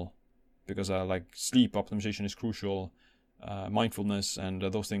general? Because sleep optimization is crucial. Mindfulness and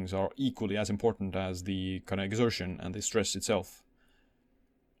those things are equally as important as the kind of exertion and the stress itself.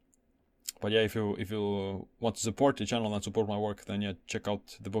 But yeah, if you want to support the channel and support my work, then check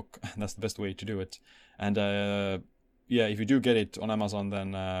out the book. That's the best way to do it. And if you do get it on Amazon,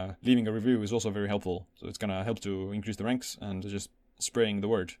 then leaving a review is also very helpful. So it's gonna help to increase the ranks and just spreading the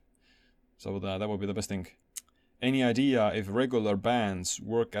word. So that would be the best thing. Any idea if regular bands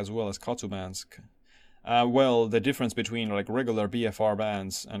work as well as Katsu bands? Well, the difference between regular BFR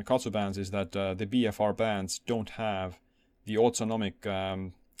bands and Katsu bands is that the BFR bands don't have the autonomic,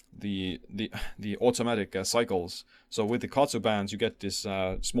 the automatic cycles. So with the Katsu bands, you get this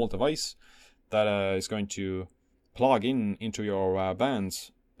small device that is going to plug into your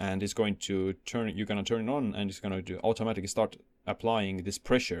bands, and it's going to turn. You're gonna turn it on, and it's gonna automatically start applying this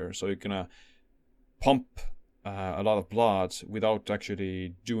pressure. So you're gonna pump a lot of blood without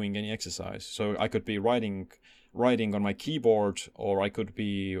actually doing any exercise. So I could be writing on my keyboard, or I could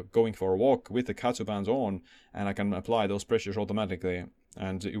be going for a walk with the Katsu bands on, and I can apply those pressures automatically,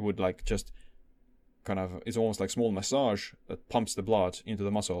 and it would just kind of, it's almost like small massage that pumps the blood into the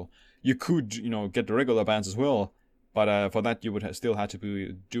muscle. You could get the regular bands as well, But for that, you would still have to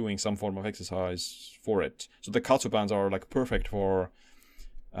be doing some form of exercise for it. So the Katsu bands are like perfect for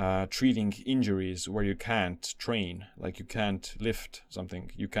treating injuries where you can't train, like you can't lift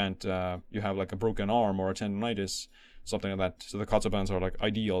something, you can't, you have like a broken arm or a tendonitis, something like that. So the Katsu bands are like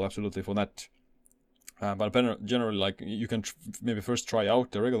ideal, absolutely, for that. But generally, like you can maybe first try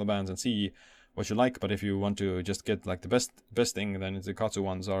out the regular bands and see what you like. But if you want to just get like the best thing, then the Katsu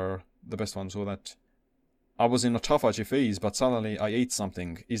ones are the best ones. So that I was in autophagy phase, but suddenly I ate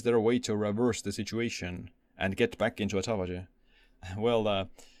something. Is there a way to reverse the situation and get back into autophagy? Well,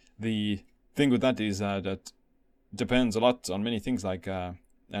 the thing with that is that depends a lot on many things, like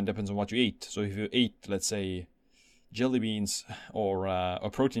and depends on what you eat. So if you ate, let's say, jelly beans or a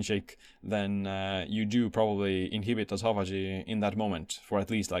protein shake, then you do probably inhibit autophagy in that moment for at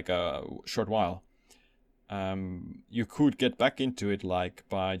least like a short while. You could get back into it like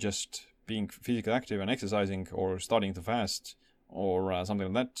by just being physically active and exercising, or starting to fast, or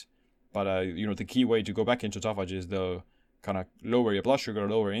something like that. But the key way to go back into autophagy is to kind of lower your blood sugar,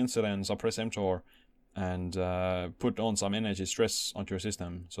 lower insulin, suppress mTOR, and put on some energy stress onto your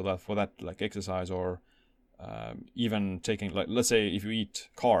system. So that for that, like exercise or even taking, like, let's say if you eat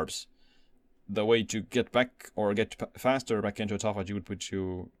carbs, the way to get back or get faster back into autophagy would be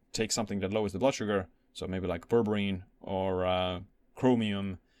to take something that lowers the blood sugar. So maybe like berberine or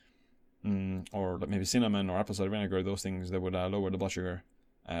chromium, or maybe cinnamon or apple cider vinegar, those things that would lower the blood sugar.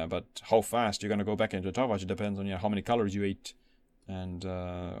 But how fast you're going to go back into autophagy depends on how many calories you ate and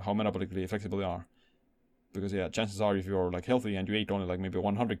how metabolically flexible you are. Because chances are if you're like healthy and you ate only like maybe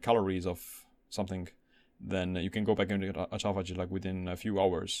 100 calories of something, then you can go back into autophagy like within a few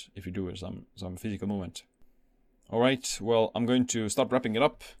hours if you do some physical movement. Alright, well, I'm going to start wrapping it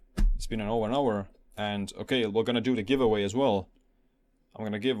up. It's been over an hour. And okay, we're going to do the giveaway as well. I'm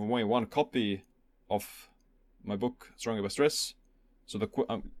going to give away one copy of my book, Stronger by Stress. So the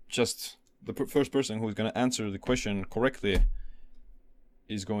first person who's going to answer the question correctly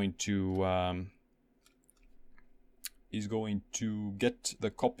is going to get the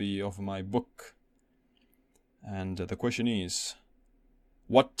copy of my book. And the question is,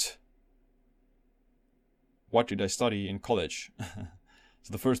 what did I study in college?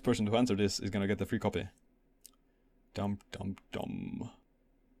 So the first person to answer this is going to get the free copy. Dum dum dum.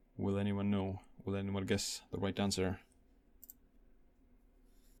 Will anyone know? Will anyone guess the right answer?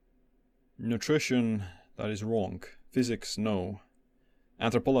 Nutrition, that is wrong. Physics, no.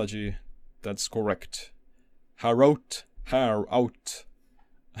 Anthropology, that's correct. Hair out.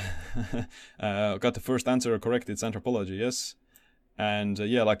 Got the first answer correct, it's anthropology, yes. And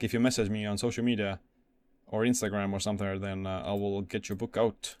like if you message me on social media or Instagram or something, then I will get your book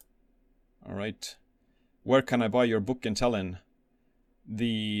out. Alright. Where can I buy your book in Tallinn?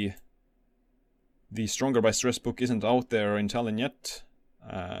 The Stronger by Stress book isn't out there in Tallinn yet.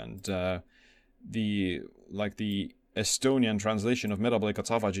 And the Estonian translation of Metabolic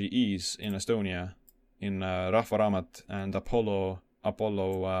Autophagy is in Estonia, in Rahva Raamat and Apollo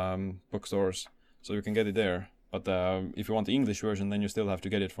bookstores, so you can get it there. But if you want the English version, then you still have to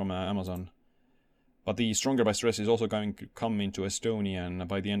get it from Amazon. But the Stronger by Stress is also going to come into Estonian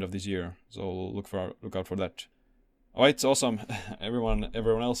by the end of this year, so look out for that. Alright, awesome. Everyone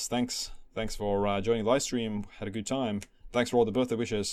else, thanks for joining the live stream. Had a good time. Thanks for all the birthday wishes.